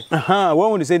already there.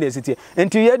 What would say the city?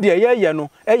 And to ye dear no,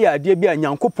 dear be a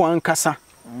Nyankopɔn kasa.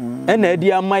 And a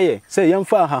dear maye, say young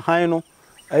fa ha no,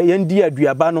 yendi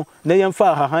aduaba no na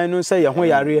yemfa ahahan no se ye ho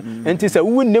yare enti se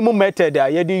wunnim method a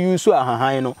ye de use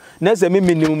ahahan no na se me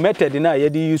minim method na ye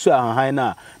de use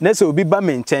ahahan na se obi ba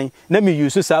me nchen na me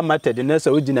use sa method na se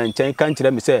ogina nchen kan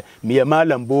kire me se me ye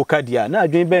malam bo kadia na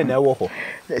adwen ben na ewo ho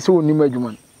se wonnim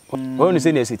adwuma wonu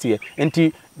se na sitie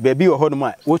enti baby wo ho no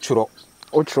ma wo churo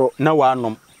na wa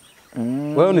anom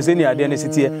wonu se ni ade na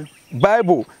sitie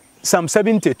Bible Psalm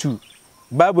 72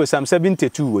 Bible Psalm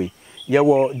 72 we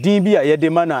yewo din bi a yede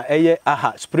mana eye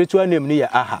aha spiritual name ni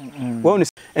ya aha wonu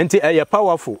enti eye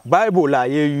powerful Bible la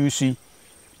ye use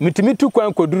mitimi tu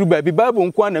kwan koduru ba bi Bible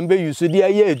nko na mbe use di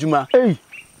aye adwuma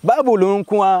Bible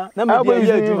nko na me di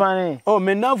aye adwuma oh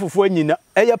me na fufu anyina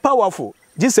eye powerful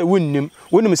jise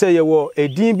wonnim se yewo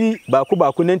edin bi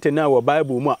baako nente na wo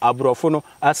Bible mu abrofo no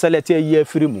aselete aye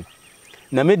afiri mu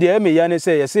na me de me ya ne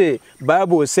se yese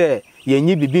Bible se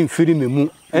yenyi bibi mfiri mu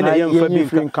ena yemfa bi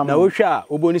na wo hwa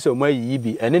oboni se mo ayi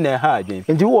bi ene na ha adwen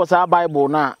nti wo sa Bible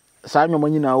na sa nwoma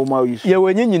nyina wo ma yusu ye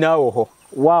wenyi nyina wo ho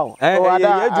wow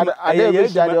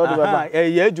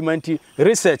ye adwuma nti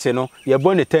research no ye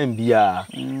bone time bia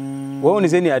wo ni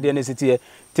se ni ade ne sitie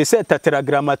te se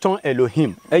tetragrammaton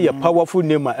Elohim ye powerful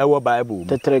name a ewo Bible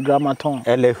tetragrammaton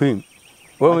Elohim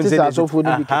wo ni se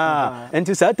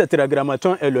enti sa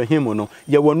tetragrammaton Elohim no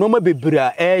ye wo noma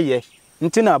bebra eye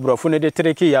nti na abrofo ne de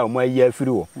treke ya mo ayi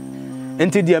afiri wo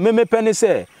nti de memepe ne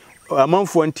se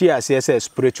amanfo nti ase se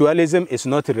spiritualism is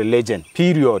not religion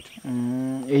period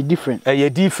a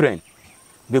different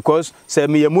because say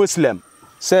me Muslim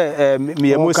say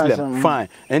me Muslim fine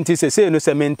nti say no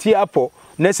say menti apo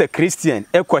na say Christian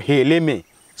ekọ hele me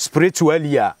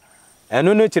spiritually a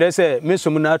eno no kire say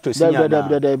mesum na to sinya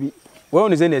na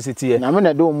wonu ze na sitie na me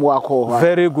na do mu akọ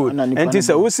very good nti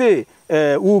say wo say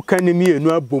wo kanimi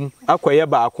enu abom akoye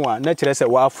baako a na kire say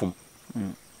wo afom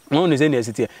wonu ze na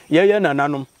sitie ye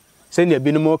nananom se ne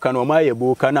binom ka no ma ye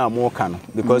bo ka na mo ka no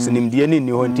because nimdie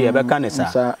ni ho nti e be ka ne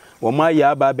sa wo ma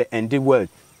ya ba be end the world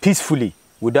peacefully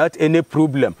without any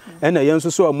problem and na yenso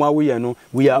so mo awo ye no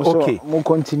we are okay mo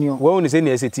continue wo ne se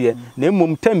ne sitie na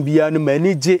mum tambia no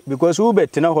manage because wo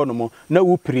betina ho no mo na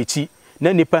wo preachi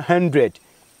na nipa 100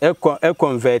 e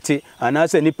convert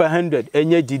anase nipa 100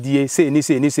 enye didie se ni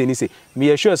me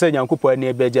ye sure se nyankopɔ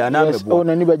ne beja na mebo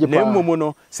na mum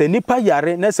no se nipa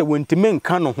yare na se wontime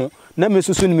nka no ho na me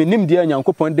susu ni nim dia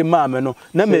nyankopɔn de ma me no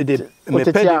na me de me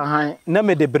pede na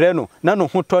me de bre no na no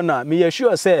ho to na me ye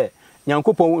sure se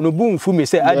nyankopɔn no bu mfu me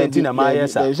se Argentina ma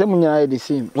yesa se munya the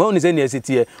same wo ni se ne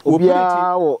sitie wo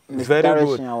preach very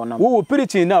good wo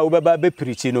preach na wo baba be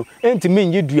preach no entimi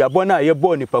nyi duabɔ na ye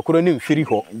bɔ ni pakoro ni mfiri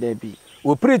ho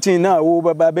wo preaching na wo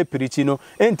baba be preaching no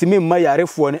entimi mma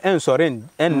yarefo no ensore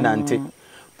ennante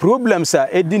problems a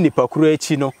edi nipa kuro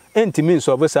achi no entimi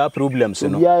nsolve sa problems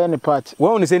no ya ne part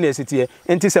wo ne se ne sitie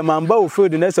enti se mamba wo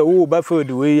field na se wo ba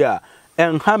field we ya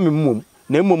enha memmum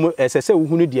na mmom esese wo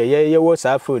hunu de ye wo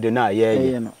sa field na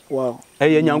ye wow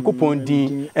eye nyankopon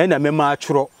din ena mema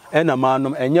atworo ena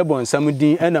manom enye bonsam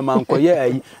din ena mankoye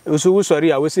ayi so wo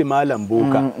sori a wo se malam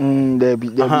boka debi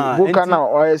boka na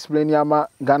o explain yama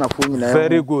Ghana fo nyina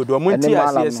very good o monti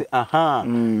asese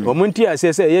o monti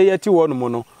asese ye ti wo no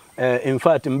no in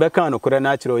fact mbeka no kore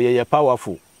na akire ye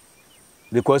powerful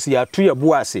because ya to ye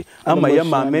boase ama ye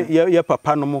mame ye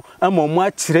papa no mo ama mo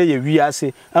akire ye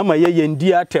wiase ama ye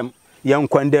ndi atem ye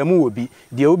nkwandam obi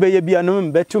de wo be ye bia no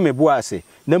mbeto me boase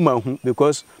na mahu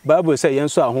because Bible say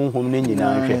yenso ahonhom ne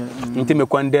nyina hwe nti me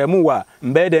kwandam wa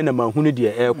mbede na mahu ne de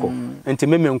eko nti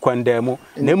me nkwandam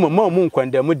na mmom mo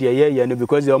nkwandam de ye no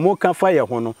because ye mo ka fa ye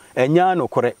ho no enya no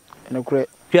kore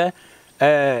hwe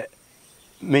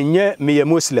menye me ye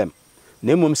Muslim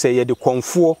na mmom say ye de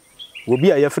konfo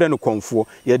obi a ye frɛ no konfo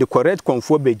ye de correct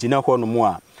konfo be gina ho no mo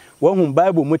a wo hu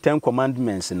Bible mu 10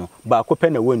 commandments no ba ko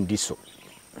pɛ na wondi so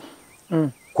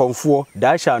konfo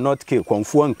thou shall not kill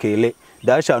konfo nkele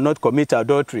thou shall not commit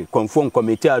adultery konfo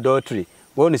commit adultery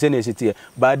won say na sitie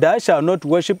but thou shall not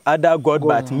worship other god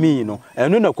but me no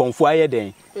enu na konfo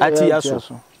ayeden atia so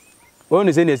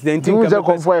won say na sitie ntin ka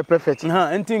konfo e perfect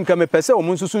ntin ka me pese o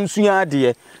munsusu nsuya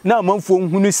ade na amanfo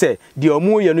nhunu se de o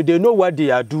mu ye no they know what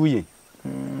they are doing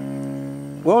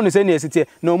won say na sitie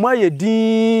no ma ye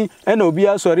din ena obi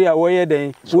asori a wo ye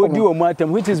den wo di o mu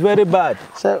atem which is very bad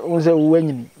say on say wo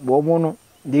anyini bo mo no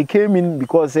they came in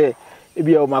because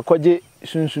ebi o makoje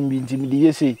sunsum bi ntimi de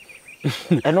yesi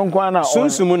eno nkwa na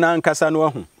sunsum na nkasa no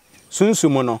ho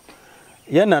sunsum no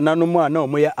ye nananom a na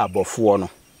omo ye abofo no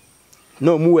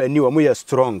na omo wani omo ye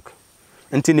strong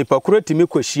nti nipa kuro timi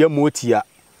kohia motia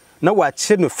na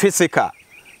wache no physical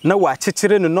na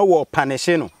wachekere no na wo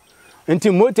panishe no nti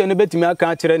motia no betimi aka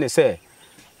akere ne se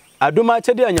adoma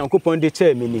achede anyankopon de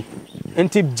che mini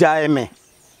nti jae me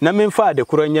na memfa de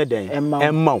koro nya den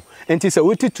emma enti se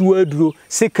wotitu aduro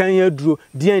sekan aduro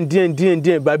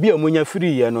dien ba bia omunya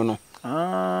free ye no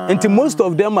enti most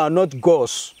of them are not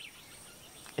gauze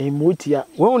motia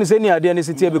won say ni ade ne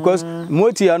sitie because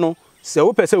motia no se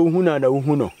wo pese wo hu na wo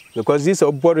hu no because this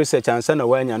is body research answer na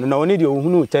wanya no na woni de wo hu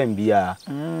no time bia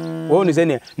won say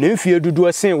ne mfie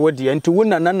dudu sen wo de enti wo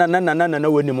na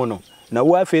woni mo no na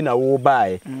wo afi na wo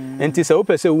bae enti se wo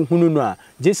pese wo hu no a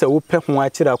je se wo pe ho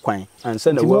akira kwan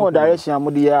answer na wo direction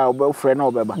amudi ya wo frɛ na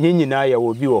obeba nyina ya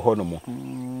wo bi wo ho no mo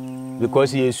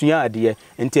because yesuya ade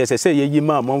enti ese yeyi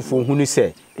ma amanfo hu no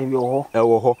se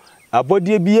ewo ho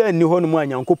abodie bia ni ho no mu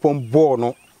anyankopon ball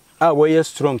no a we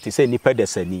strong to say nipa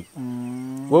desani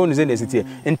we won say nesitie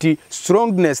enti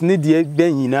strongness ni de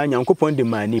ben nyina anyankopon de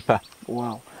ma nipa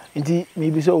wow enti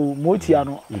maybe so motia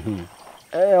no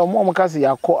omo kase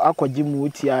akwaji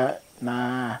motia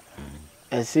na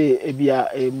ese ebia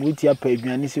motia pa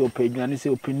aduane se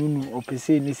openunu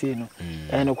opese ni se no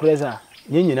no kureza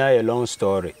nyina ye long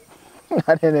story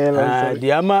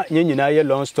the ama nyina ye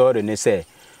long story ne say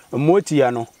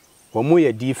motia no omo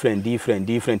ye different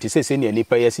say ne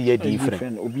nipa ye se ye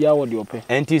different obia wo de ope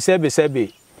enti sebe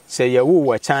say ye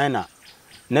wo China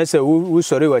na say wo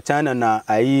sori wo China na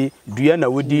ayi dua na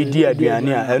wodi di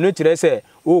aduane a eno kire say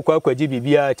wo kwakwaji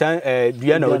bibia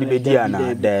dua na wodi bedi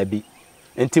ana daabi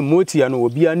enti motia no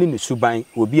obia ne suban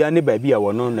obia ne baabi a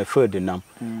wono na field nam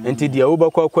enti dia wo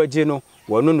bakwakwaji no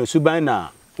wono no suban na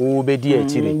wo bedi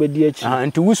akire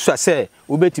enti wuswa say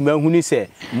wo betimi ahuni say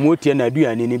motia na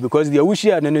aduane ni because dia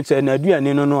wuhia ne no say na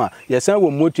aduane no a yesan wo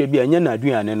motia bi anya na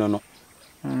aduane no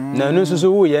na no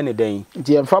so wo ye ne den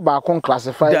nti emfa ba kon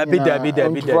classify dabi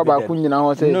emfa ba kun nyina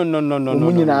ho say no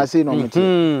mu nyina say no meti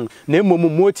na emom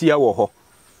motia wo ho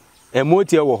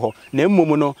emotia wo ho na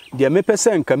emom no de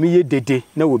mepese nka me ye dede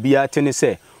na obi atene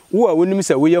say wo a wonim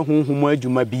say wo ye honhom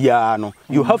adwuma bia no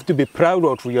you have to be proud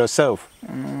of yourself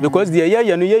because the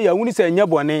ye no ye ya woni say nya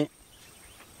bone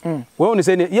woni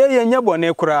say ye nya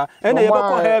bone kura ena ye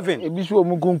bako heaven ebi so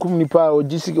omukunkum nipa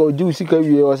oji sika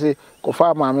wie o say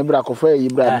kofa ma me bra kofa yi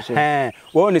bra no so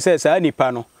woni say sa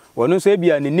nipa no wono so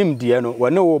bia ne nimdie no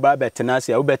wone wo ba betena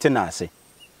ase wo betena ase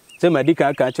say madika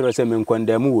aka kiro say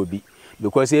menkondamu wo bi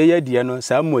because ye die no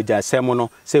sa moja sem no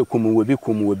say kum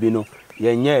wo bi no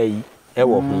ye nya yi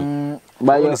ewo hu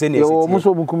ba yo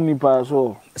muso bukum nipa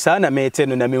so sa na mete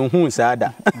no na menhu sa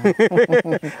da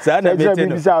sa na mete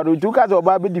no bisa ro tu ka so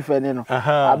ba be defend no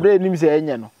abre nim say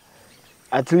enye no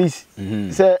at least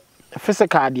say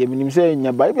physical de minim say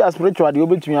enye ba be spiritual de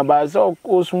obetumi ba so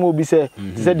osumo obi say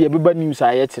de be ba news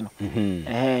ayete no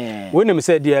wonim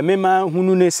say de mema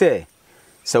hunu ne say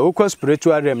wo ko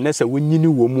spiritual realm na say wonyini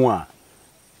wo mu a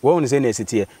won say na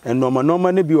sitie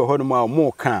enoma ne bi wo ho no ma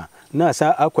mo ka na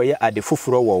sa akoye ade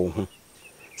foforo wo ho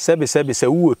sebe se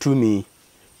wo tumi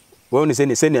won say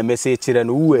ne se na message kire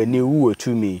no wo ani wo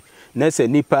tumi na se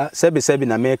nipa sebe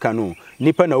na meka no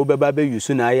nipa na wo beba be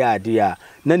yusu na aya ade a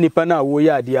na nipa na wo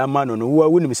ya ade ama no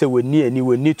wo wonim se woni ani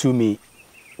woni tumi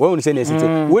won say ne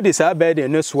sitie wo de sa bed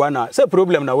ne so na se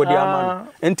problem na wo de ama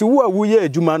no enti wo a wo ye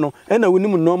adwuma no na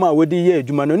wonim normal a wo de ye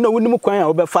adwuma no na wonim kwan a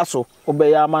wo be fa so wo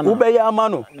be ya ama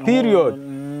no period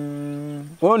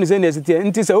won say ne sitie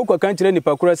enti se wo kwa kan kire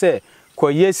nipa kura se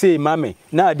ko yese mame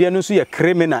na ade no so ye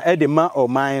criminal e de ma o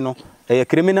man no e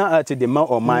criminal act de ma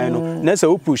o man no na se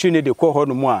wo push ne de ko ho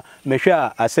no mu a mehwe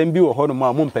a asem bi wo ho no mu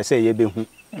a mo mpese ye be hu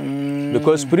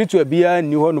because spiritual bia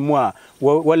ni ho no mu a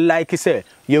wo like say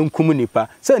yenkum nipa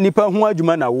say nipa hu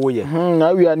adwuma na wo ye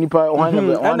na wi nipa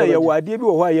ana ye wade bi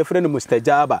wo ho a ye frɛ no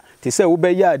mustajaba te say wo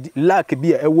be ya lack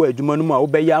bia e wo adwuma no mu a wo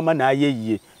be ya ama na aye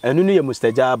yie enu no ye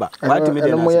mustajaba what me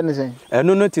de na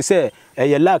enu no te say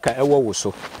ye lack e wo wo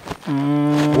so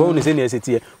wo ni say na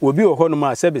esitie obi wo ho no mu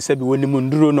a sebe woni mu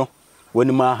nduro no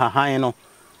woni ma hahan no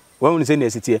wo ni say na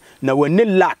esitie na woni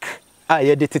lack a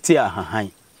ye de tete hahan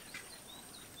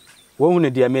wonu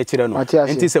de amekire no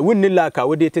enti se wonni laka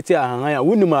wo de tete ahanhan a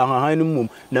wonni ma ahanhan no mum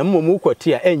na mum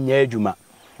kwoti a enya adwuma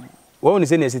wonu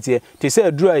se ne sitie te se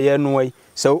aduru aye no wai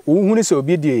se wo hunu se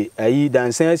obi de ayi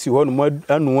dansan asi ho no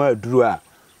anu aduru a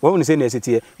wonu se ne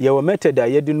sitie ye wo method a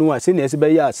ye de no a se ne se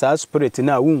be ya sa spirit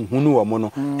na wo hunu wo mo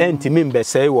no enti mim be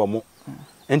sei wo mo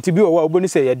enti bi wo wa oboni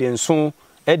se ye de nso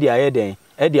e de aye den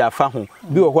e de afa ho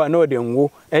bi wo ho a na wo de nwo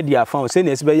e de afa ho se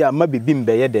ne se be ya ma bibim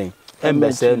be ye den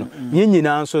embese no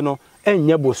nyina nso no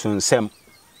enye bosonsem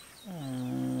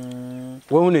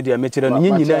wo hunu dia mechira no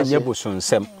nyina enye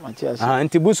bosonsem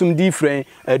anti bosum different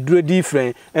aduro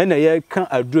different ena ye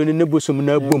ka aduro ne bosum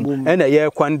na bom ena ye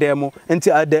kwandem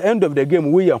anti at the end of the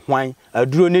game we ye hwan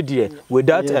aduro ne die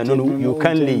without you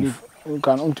can live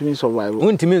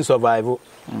untimi survive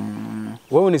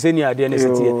wo hunu se ni ade ne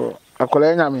sitie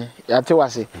akola nyame yate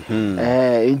wase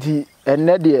enti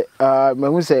enne de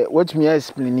mahu say what me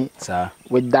explain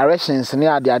with directions ne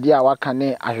ade a waka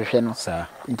ne ahwehwe no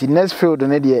nti next field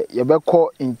ne de ye be call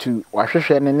into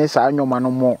wahwehwe ne saa nwoma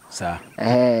no mo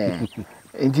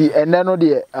nti enne no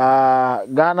de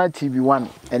Ghana TV1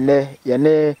 enne ye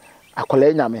ne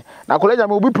akola nyame na akola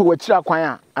nyame obi pe wachira kwan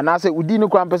a anase udi no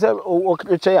kwan pese o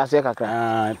che yase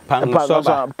kakra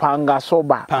pansoba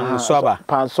pansoga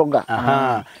pansoba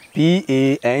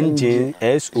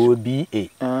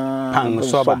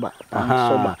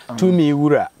tumi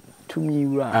wura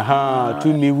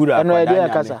tumi wura eno ede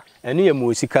kasa eno ye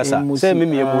mosi kasa se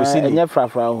me ye mosi ni enye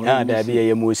frafra ho da bi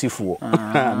ye mosi fuo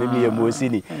me ye mosi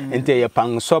ni ente ye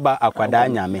pansoba akwada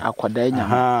nyame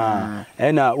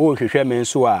ena wo hwehwe me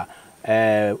nso a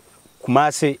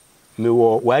Kumasi me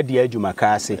wo wadi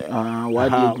adwumakase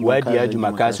wadi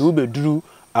adwumakase wo beduru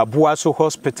Aboaso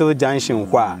Hospital Junction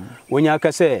kwa wonya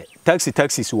aka se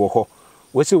taxis wo ho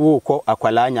wo se wo ko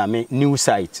akwala nyame new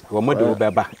site wo mo de wo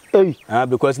beba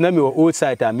because na me wo old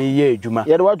site a me ye adwuma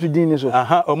ye de watu din so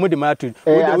o mo de ma to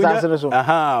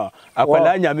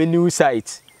akwala nyame new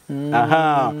site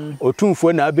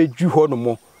otumfo na abedwu ho no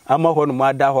mo ama ho no mo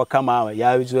ada ho kama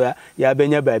ya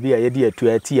benya baabi a ye de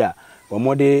atu ati a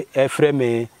omode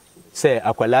efreme se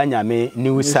akwala nyame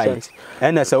new site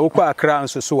ena se ukọ Accra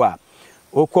nso so a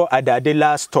ukọ Adade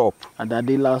last stop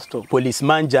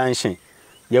Policeman Junction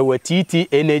ye TT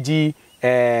Energy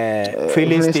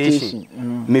filling station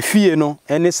me fie no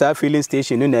ene sa filling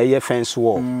station no na ye fence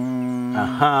wall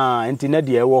enti na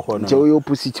de e wo ho no je we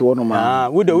opposite wo no ma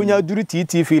wo da unya duru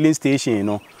TT filling station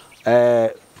no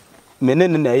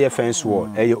menene na ye fence wall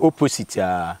e opposite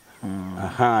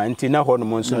nti na ho no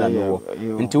mo nso na no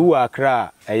nti wo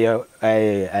Accra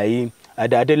ayi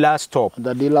Adade last stop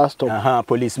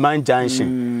Policeman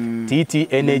Junction TT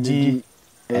Energy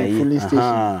filling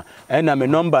station na me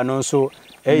number no nso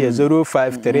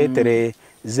 0533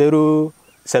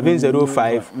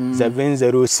 0705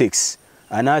 706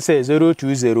 and I say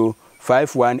 020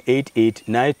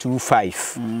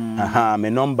 5188925 me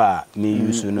number me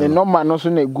use no the number no so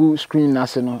na go screen na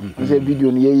se no say video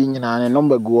no ye nyina na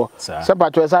number go se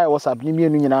patro say WhatsApp ni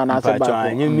mienu nyina na se ba patro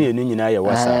anye mienu nyina ye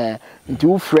WhatsApp nti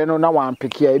wo frɛ no na wan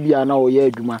pick ya bia na o ye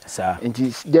adwuma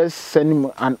nti just send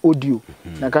him an audio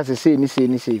na ka say ni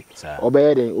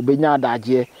obeye de obenya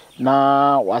adagye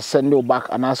na wa send you back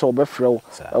and also be frɛ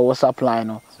WhatsApp line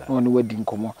no on wedi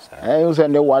nkomo you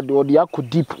send the word o dia ko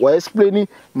deep wa explain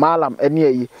malam ene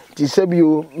yi ti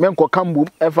sebio menko kambu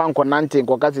efa nko nante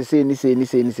nko ka say ni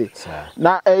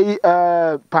na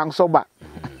pansoba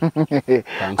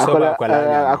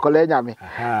akola nyame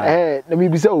na mi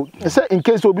bisa o say in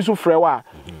case obi so frɛ wa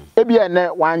ebia ne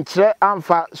wan kire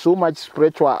amfa so much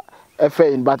spiritual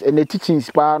effect but ene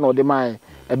teachings pa no de man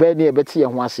ebe ne ebe te ye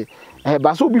ho ase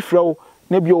ba so obi frɛ o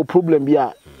na bia o problem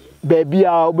bia baby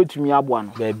a obetumi aboa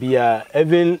no baby a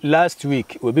even last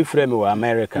week obi frɛ me wa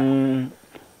America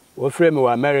wo frɛ me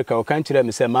wa America o kan kire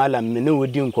me se malam me ne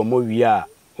wodi nkomo wi a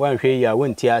wan hwe ya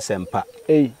wonti asempa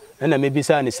na me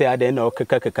bisa ne se ade na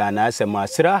okeka na asem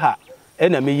asraha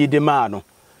na me yidi ma no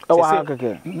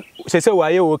se wa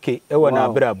ye okay e wona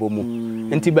brabo mu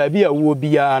nti baby a wo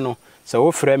bia no se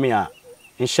wo frɛ me a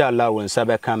inshallah won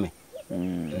sabe kame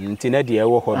nti na de e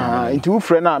wo ho no nti wo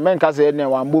frɛ na men ka se ne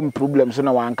wan bom problem so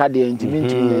na wan ka de nti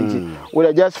nti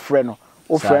wo just frɛ no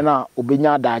wo frɛ na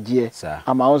obenya adagye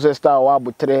ama wo se star wa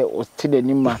botre o ti de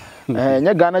nima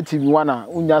nya Ghana TV1 a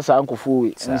unya sa nkofo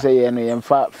we nse ye no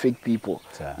yemfa fake people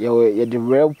ye the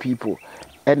real people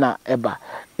ena eba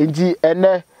nti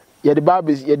ene ye the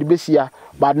babes ye the besia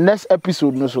but next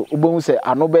episode no so ubon say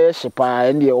ano be hyepa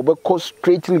and ye obekọ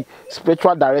straightly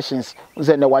spiritual directions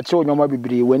nse ne wache onyoma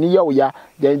bibiri wani ye oya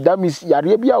then that means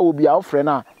yare bia obi a ofre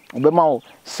na obema o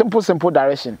simple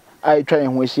direction I try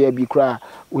and share bi kra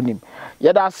unim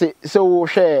yeda se wo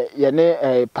hwe ye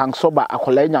ne pansoba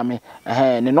akola nyame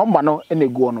ne number no ene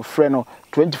go no frɛ no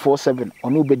 24/7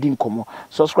 onu bedi nkomo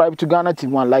subscribe to Ghana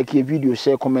TV1 like your video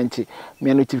share comment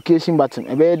me notification button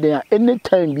ebe den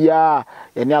anytime bia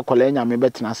ye ne akola nyame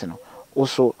betena se no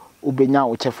also ubenya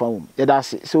wo chefa wo yeda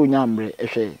se onya mbre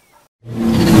ehwe